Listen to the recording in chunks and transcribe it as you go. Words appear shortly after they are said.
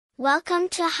Welcome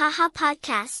to Haha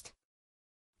Podcast.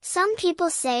 Some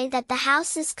people say that the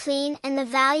house is clean and the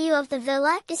value of the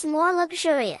villa is more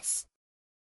luxurious.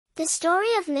 The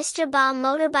story of Mr. Ba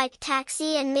motorbike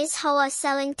taxi and Ms. Hoa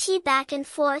selling tea back and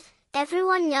forth,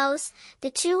 everyone knows,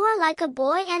 the two are like a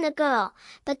boy and a girl,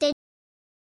 but they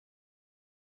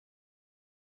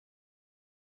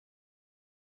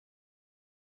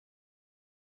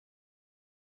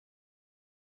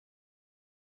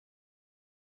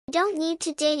don't need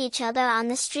to date each other on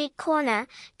the street corner,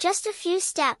 just a few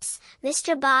steps,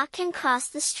 Mr. Ba can cross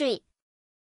the street.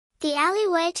 The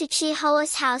alleyway to Chi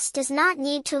Hoa's house does not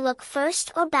need to look first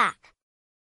or back.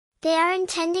 They are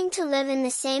intending to live in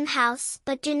the same house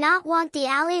but do not want the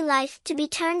alley life to be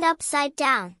turned upside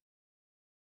down.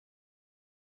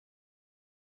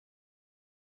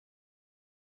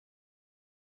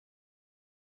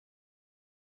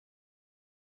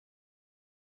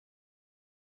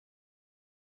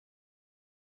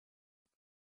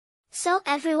 So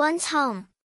everyone's home.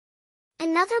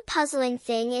 Another puzzling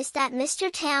thing is that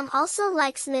Mr. Tam also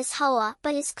likes Ms. Hoa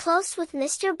but is close with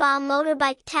Mr. Ba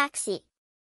motorbike taxi.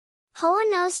 Hoa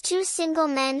knows two single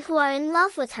men who are in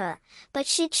love with her, but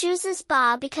she chooses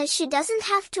Ba because she doesn't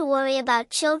have to worry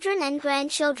about children and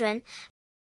grandchildren.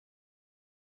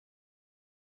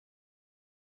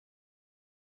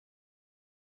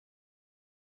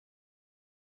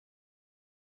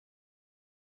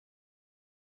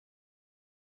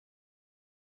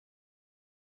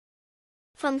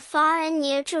 From far and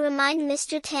near to remind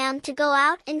Mr. Tam to go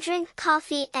out and drink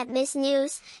coffee at Ms.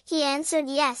 News, he answered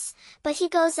yes, but he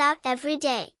goes out every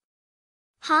day.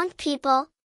 Haunt people.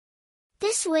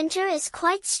 This winter is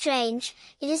quite strange,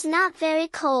 it is not very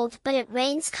cold but it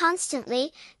rains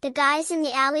constantly, the guys in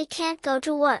the alley can't go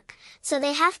to work, so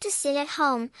they have to sit at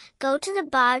home, go to the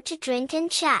bar to drink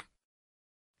and chat.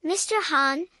 Mr.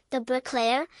 Han, the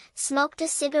bricklayer, smoked a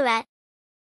cigarette.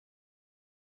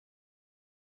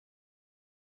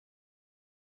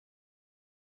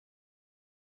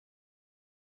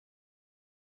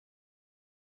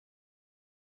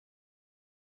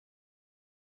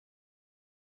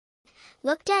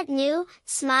 Looked at New,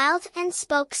 smiled and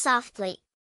spoke softly.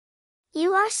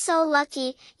 You are so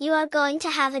lucky, you are going to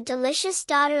have a delicious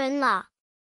daughter-in-law.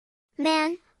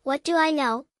 Man, what do I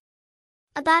know?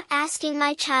 About asking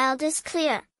my child is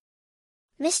clear.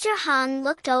 Mr. Han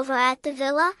looked over at the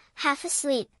villa, half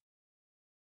asleep.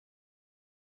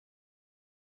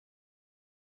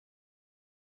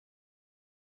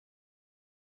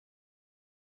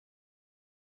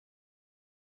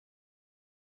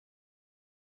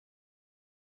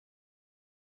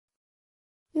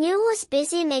 New was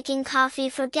busy making coffee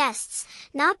for guests,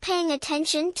 not paying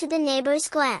attention to the neighbor's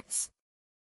glance.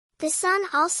 The son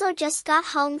also just got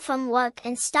home from work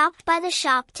and stopped by the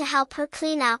shop to help her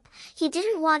clean up. He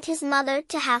didn't want his mother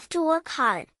to have to work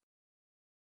hard.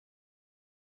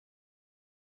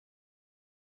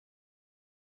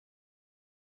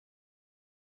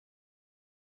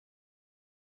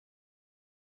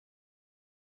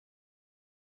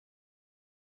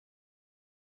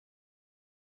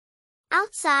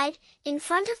 Outside, in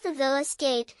front of the villa's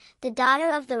gate, the daughter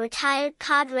of the retired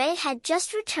cadre had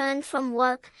just returned from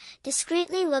work,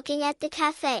 discreetly looking at the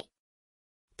cafe.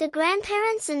 The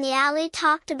grandparents in the alley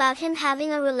talked about him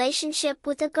having a relationship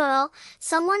with a girl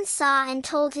someone saw and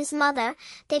told his mother.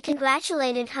 They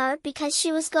congratulated her because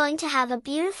she was going to have a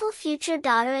beautiful future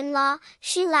daughter-in-law.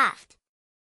 She laughed.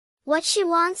 What she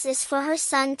wants is for her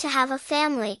son to have a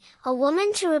family, a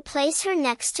woman to replace her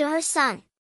next to her son.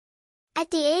 At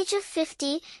the age of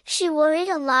 50, she worried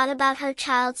a lot about her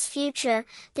child's future.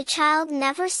 The child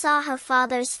never saw her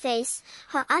father's face.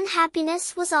 Her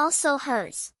unhappiness was also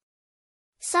hers.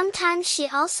 Sometimes she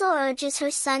also urges her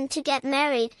son to get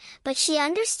married, but she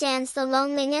understands the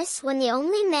loneliness when the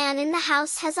only man in the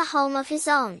house has a home of his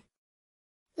own.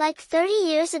 Like 30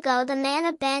 years ago the man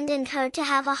abandoned her to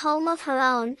have a home of her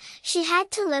own. She had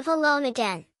to live alone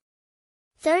again.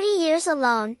 30 years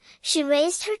alone, she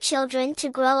raised her children to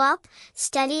grow up,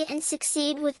 study and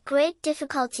succeed with great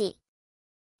difficulty.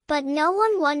 But no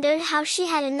one wondered how she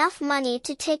had enough money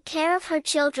to take care of her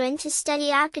children to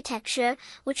study architecture,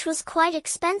 which was quite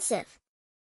expensive.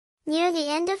 Near the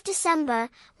end of December,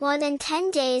 more than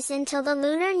 10 days until the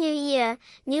Lunar New Year,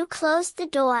 New closed the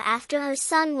door after her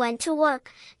son went to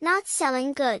work, not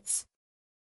selling goods.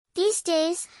 These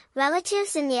days,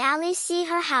 relatives in the alley see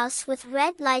her house with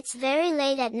red lights very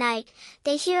late at night.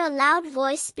 They hear a loud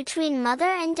voice between mother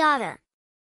and daughter.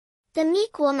 The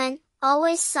meek woman,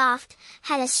 always soft,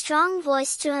 had a strong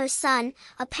voice to her son,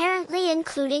 apparently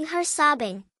including her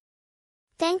sobbing.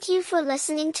 Thank you for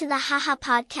listening to the Haha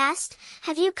Podcast.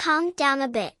 Have you calmed down a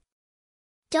bit?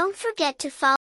 Don't forget to follow